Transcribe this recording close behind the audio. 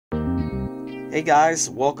Hey guys,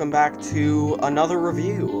 welcome back to another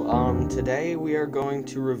review. Today we are going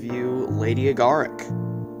to review Lady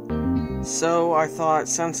Agaric. So I thought,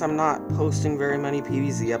 since I'm not posting very many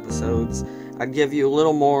PvZ episodes, I'd give you a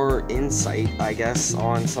little more insight, I guess,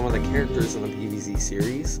 on some of the characters in the PvZ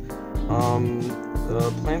series.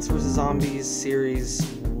 The Plants vs. Zombies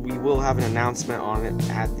series, we will have an announcement on it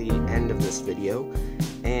at the end of this video.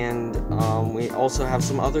 And we also have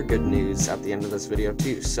some other good news at the end of this video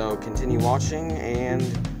too, so continue watching and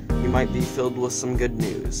you might be filled with some good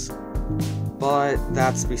news. But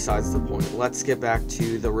that's besides the point. Let's get back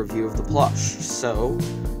to the review of the plush. So,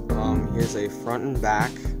 here's a front and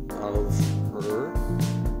back of her,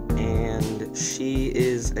 and she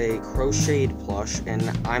is a crocheted plush,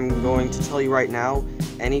 and I'm going to tell you right now,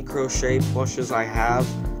 any crocheted plushes I have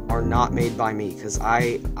are not made by me, because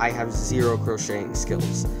I have zero crocheting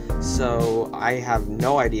skills, so I have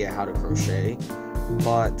no idea how to crochet.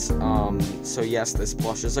 But so yes, this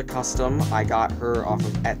plush is a custom. I got her off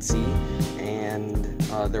of Etsy, and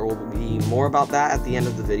there will be more about that at the end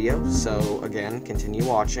of the video, so again, continue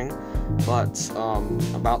watching. But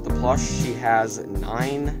about the plush, she has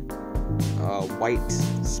 9 white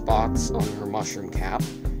spots on her mushroom cap.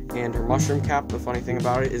 And her mushroom cap, the funny thing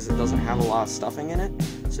about it is it doesn't have a lot of stuffing in it,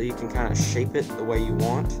 so you can kind of shape it the way you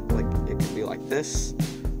want. Like, it can be like this,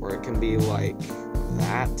 or it can be like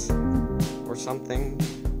that, or something,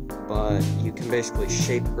 but you can basically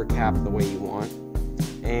shape her cap the way you want.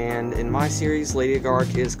 And in my series, Lady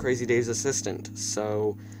Agaric is Crazy Dave's assistant,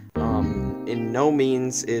 so in no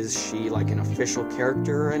means is she like an official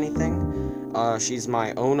character or anything. She's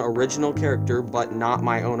my own original character, but not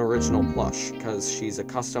my own original plush, because she's a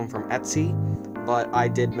custom from Etsy, but I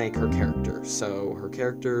did make her character. So her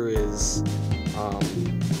character is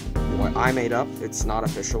what I made up. It's not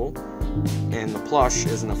official, and the plush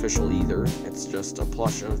isn't official either. It's just a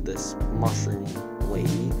plush of this mushroom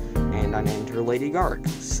lady, and I named her Lady Agaric.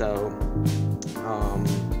 So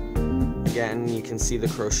again, you can see the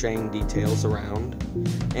crocheting details around,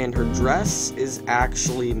 and her dress is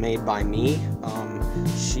actually made by me.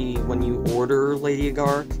 When you order Lady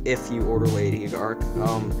Agaric, if you order Lady Agaric,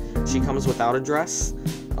 she comes without a dress.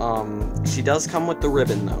 She does come with the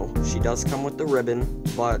ribbon though. She does come with the ribbon,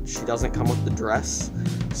 but she doesn't come with the dress.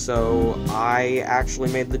 So I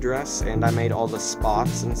actually made the dress, and I made all the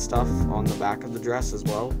spots and stuff on the back of the dress as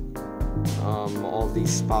well. All of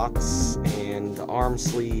these spots and the arm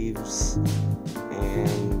sleeves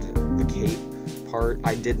and the cape part,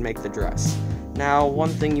 I did make the dress. Now, one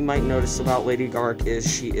thing you might notice about Lady Agaric is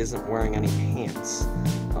she isn't wearing any pants.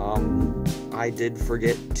 I did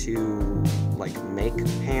forget to make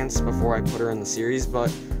pants before I put her in the series,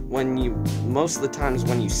 but most of the times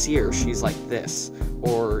when you see her, she's like this.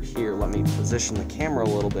 Or here, let me position the camera a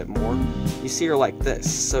little bit more. You see her like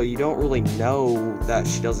this, so you don't really know that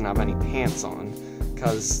she doesn't have any pants on,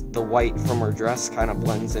 because the white from her dress kind of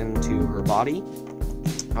blends into her body.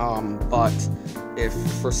 But if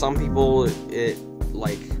for some people it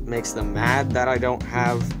makes them mad that I don't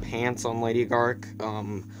have pants on Lady Agaric,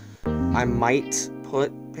 I might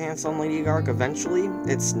put pants on Lady Agaric eventually.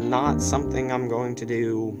 It's not something I'm going to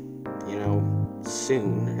do,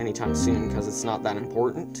 anytime soon, because it's not that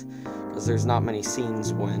important, because there's not many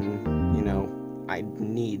scenes when, I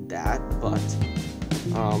need that. But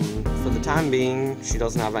for the time being, she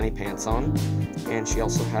doesn't have any pants on, and she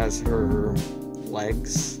also has her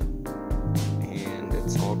legs, and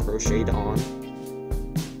it's all crocheted on,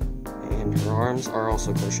 and her arms are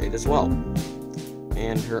also crocheted as well.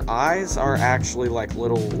 And her eyes are actually like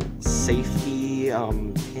little safety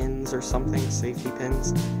pins or something, safety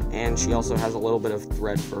pins, and she also has a little bit of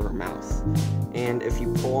thread for her mouth. And if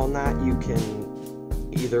you pull on that, you can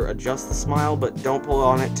either adjust the smile, but don't pull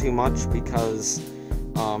on it too much, because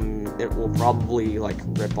it will probably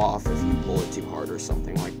rip off if you pull it too hard or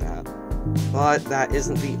something like that. But that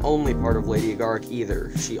isn't the only part of Lady Agaric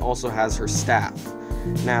either. She also has her staff.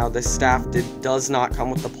 Now, this staff does not come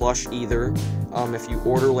with the plush either. If you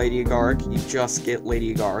order Lady Agaric, you just get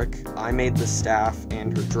Lady Agaric. I made the staff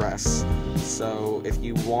and her dress. So if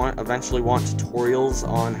you eventually want tutorials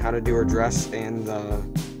on how to do her dress and the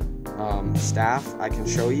staff, I can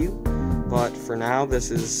show you. But for now, this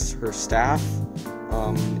is her staff.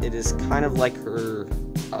 It is kind of like her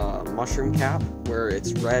mushroom cap, where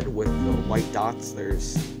it's red with the white dots.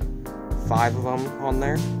 There's 5 of them on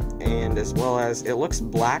there, and as well as it looks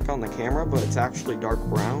black on the camera, but it's actually dark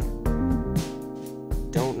brown.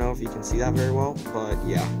 Don't know if you can see that very well, but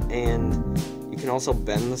yeah. And you can also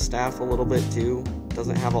bend the staff a little bit too. It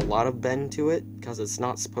doesn't have a lot of bend to it, because it's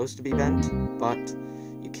not supposed to be bent, but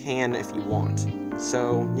you can if you want.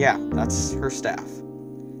 So yeah, that's her staff.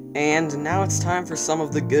 And now it's time for some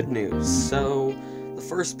of the good news. So, the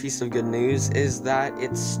first piece of good news is that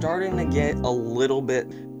it's starting to get a little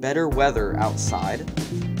bit better weather outside.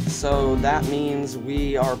 So that means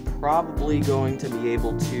we are probably going to be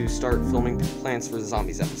able to start filming Plants vs.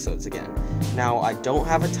 Zombies episodes again. Now, I don't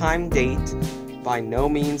have a time date. By no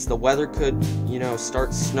means, the weather could,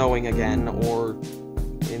 start snowing again, or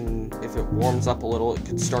if it warms up a little, it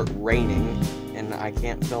could start raining, and I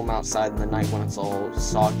can't film outside in the night when it's all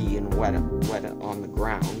soggy and wet on the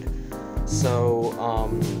ground. So,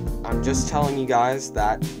 I'm just telling you guys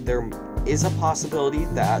that there is a possibility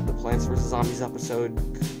that the Plants vs. Zombies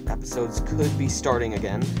episodes could be starting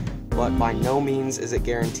again, but by no means is it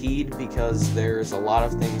guaranteed, because there's a lot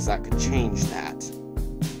of things that could change that.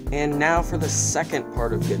 And now for the second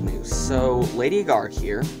part of good news. So, Lady Agaric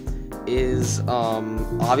here is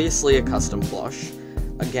obviously a custom plush.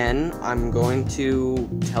 Again, I'm going to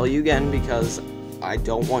tell you again because I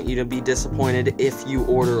don't want you to be disappointed if you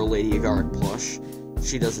order a Lady Agaric plush.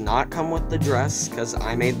 She does not come with the dress, because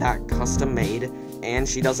I made that custom made, and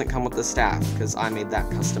she doesn't come with the staff, because I made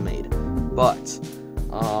that custom made. But,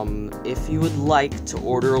 if you would like to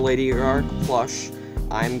order a Lady Agaric plush,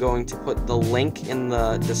 I'm going to put the link in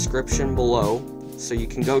the description below, so you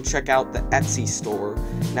can go check out the Etsy store.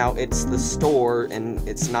 Now, it's the store, and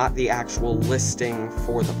it's not the actual listing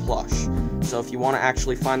for the plush. So if you want to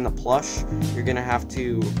actually find the plush, you're going to have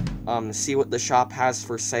to see what the shop has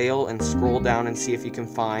for sale and scroll down and see if you can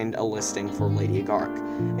find a listing for Lady Agaric.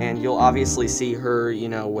 And you'll obviously see her,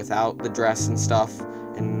 without the dress and stuff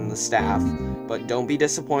and the staff. But don't be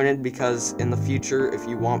disappointed, because in the future, if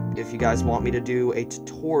you guys want me to do a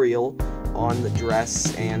tutorial on the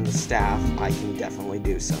dress and the staff, I can definitely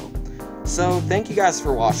do so. So, thank you guys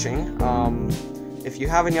for watching. If you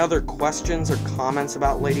have any other questions or comments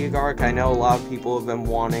about Lady Agaric, I know a lot of people have been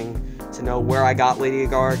wanting to know where I got Lady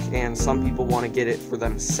Agaric, and some people want to get it for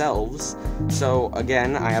themselves. So,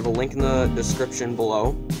 again, I have a link in the description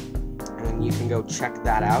below, and you can go check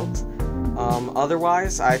that out.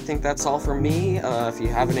 Otherwise, I think that's all from me. If you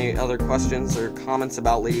have any other questions or comments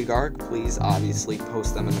about Lady Agaric, please obviously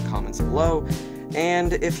post them in the comments below.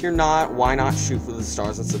 And if you're not, why not shoot for the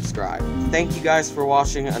stars and subscribe? Thank you guys for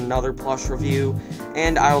watching another plush review,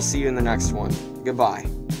 and I will see you in the next one. Goodbye.